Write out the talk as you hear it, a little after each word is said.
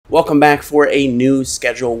Welcome back for a new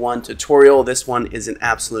Schedule 1 tutorial. This one is an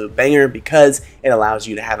absolute banger because it allows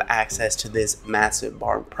you to have access to this massive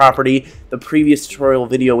barn property. The previous tutorial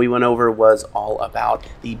video we went over was all about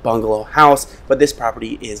the bungalow house, but this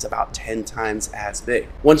property is about 10 times as big.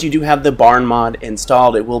 Once you do have the barn mod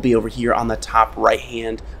installed, it will be over here on the top right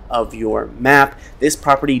hand of your map. This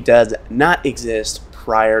property does not exist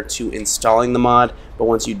prior to installing the mod, but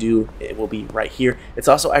once you do, it will be right here. It's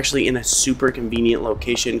also actually in a super convenient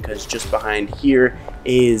location because just behind here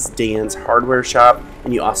is Dan's hardware shop,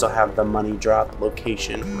 and you also have the money drop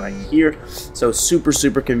location right here. So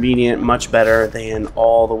super convenient, much better than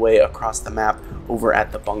all the way across the map over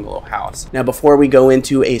at the bungalow house. Now before we go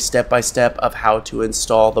into a step-by-step of how to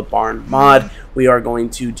install the barn mod, we are going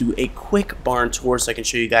to do a quick barn tour so I can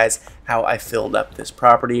show you guys how I filled up this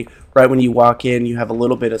property. Right when you walk in, you have a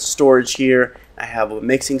little bit of storage here. I have a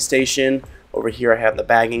mixing station. Over here I have the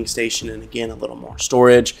bagging station, and again a little more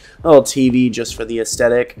storage, a little TV just for the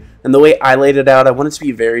aesthetic. And the way I laid it out, I wanted to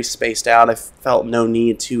be very spaced out. I felt no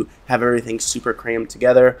need to have everything super crammed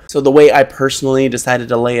together. So the way I personally decided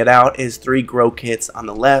to lay it out is 3 grow kits on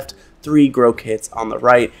the left, 3 grow kits on the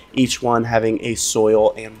right, each one having a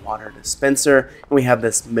soil and water dispenser, and we have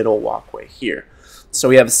this middle walkway here. So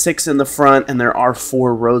we have 6 in the front, and there are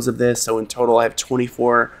 4 rows of this, so in total I have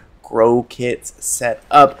 24 grow kits set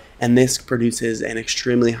up, and this produces an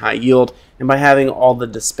extremely high yield. And by having all the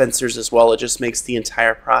dispensers as well, it just makes the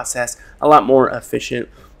entire process a lot more efficient.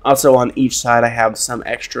 Also on each side I have some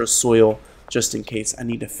extra soil just in case I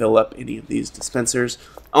need to fill up any of these dispensers.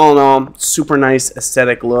 All in all, super nice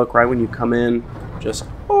aesthetic look right when you come in. Just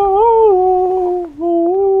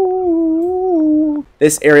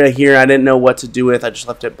this area here I didn't know what to do with. I just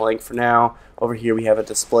left it blank for now. Over here we have a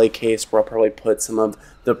display case where I'll probably put some of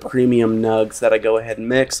the premium nugs that I go ahead and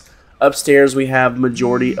mix. Upstairs we have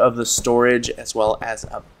majority of the storage as well as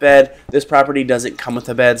a bed. This property doesn't come with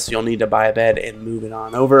a bed, so you'll need to buy a bed and move it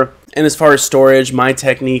on over. And as far as storage, my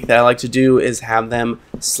technique that I like to do is have them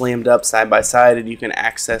slammed up side by side, and you can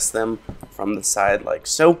access them from the side like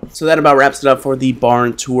so. So that about wraps it up for the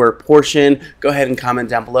barn tour portion. Go ahead and comment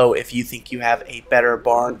down below if you think you have a better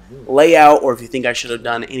barn layout or if you think I should have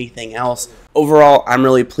done anything else. Overall, I'm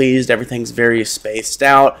really pleased. Everything's very spaced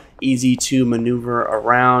out, easy to maneuver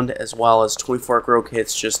around, as well as 24 grow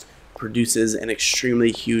kits just produces an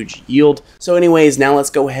extremely huge yield. So anyways, now let's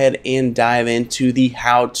go ahead and dive into the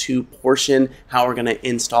how-to portion, how we're going to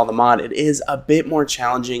install the mod. It is a bit more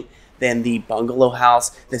challenging than the bungalow house.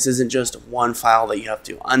 This isn't just one file that you have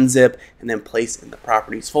to unzip and then place in the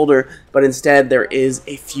properties folder, but instead there is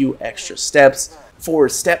a few extra steps. For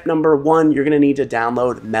step number 1, you're going to need to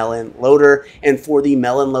download Melon Loader, and for the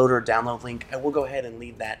Melon Loader download link, I will go ahead and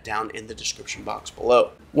leave that down in the description box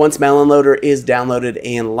below. Once Melon Loader is downloaded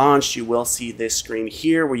and launched, you will see this screen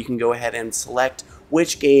here where you can go ahead and select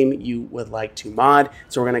which game you would like to mod.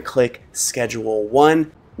 So we're going to click Schedule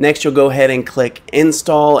 1. Next, you'll go ahead and click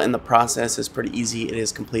install, and the process is pretty easy. It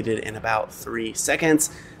is completed in about 3 seconds.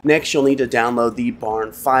 Next, you'll need to download the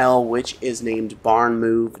barn file, which is named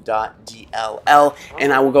barnmove.dll,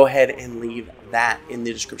 and I will go ahead and leave that in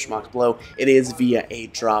the description box below. It is via a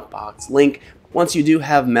Dropbox link. Once you do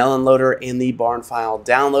have Melon Loader and the barn file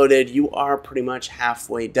downloaded, you are pretty much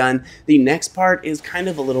halfway done. The next part is kind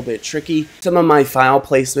of a little bit tricky. Some of my file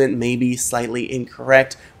placement may be slightly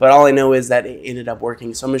incorrect, but all I know is that it ended up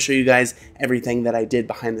working. So I'm going to show you guys everything that I did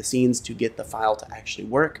behind the scenes to get the file to actually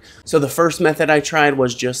work. So the first method I tried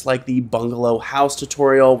was just like the bungalow house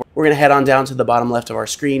tutorial. We're going to head on down to the bottom left of our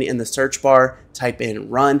screen in the search bar, type in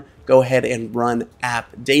run, go ahead and run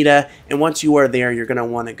app data, and once you are there, you're going to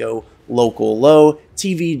want to go local low,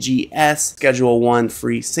 tvgs, schedule 1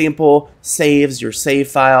 free sample, saves your save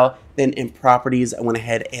file, then in properties, I went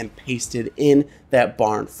ahead and pasted in that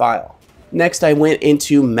barn file. Next, I went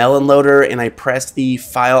into Melon Loader and I pressed the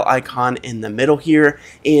file icon in the middle here,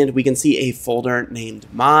 and we can see a folder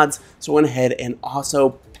named mods. So I went ahead and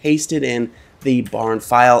also pasted in the barn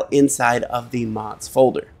file inside of the mods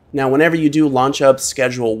folder. Now, whenever you do launch up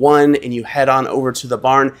Schedule 1 and you head on over to the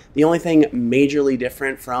barn, the only thing majorly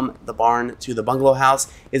different from the barn to the bungalow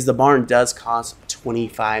house is the barn does cost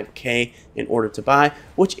 $25K in order to buy,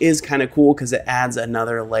 which is kind of cool because it adds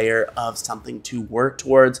another layer of something to work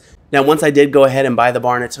towards. Now, once I did go ahead and buy the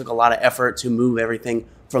barn, it took a lot of effort to move everything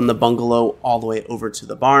from the bungalow all the way over to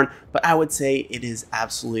the barn, but I would say it is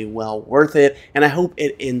absolutely well worth it, and I hope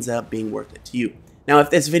it ends up being worth it to you. Now,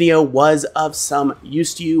 if this video was of some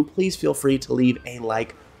use to you, please feel free to leave a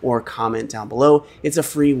like or comment down below. It's a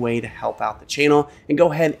free way to help out the channel, and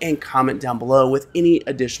go ahead and comment down below with any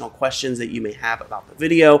additional questions that you may have about the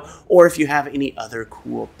video, or if you have any other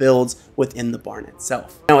cool builds within the barn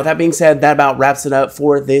itself. Now, with that being said, that about wraps it up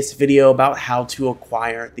for this video about how to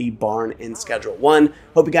acquire the barn in Schedule 1.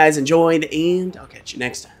 Hope you guys enjoyed, and I'll catch you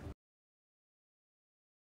next time.